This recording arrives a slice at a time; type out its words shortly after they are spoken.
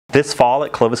This fall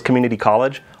at Clovis Community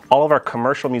College, all of our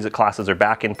commercial music classes are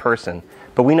back in person,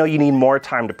 but we know you need more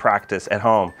time to practice at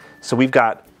home. So we've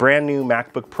got brand new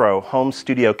MacBook Pro home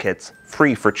studio kits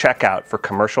free for checkout for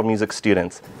commercial music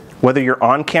students. Whether you're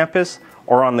on campus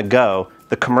or on the go,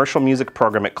 the commercial music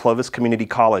program at Clovis Community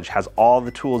College has all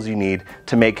the tools you need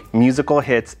to make musical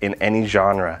hits in any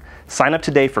genre. Sign up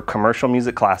today for commercial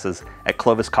music classes at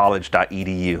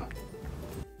cloviscollege.edu.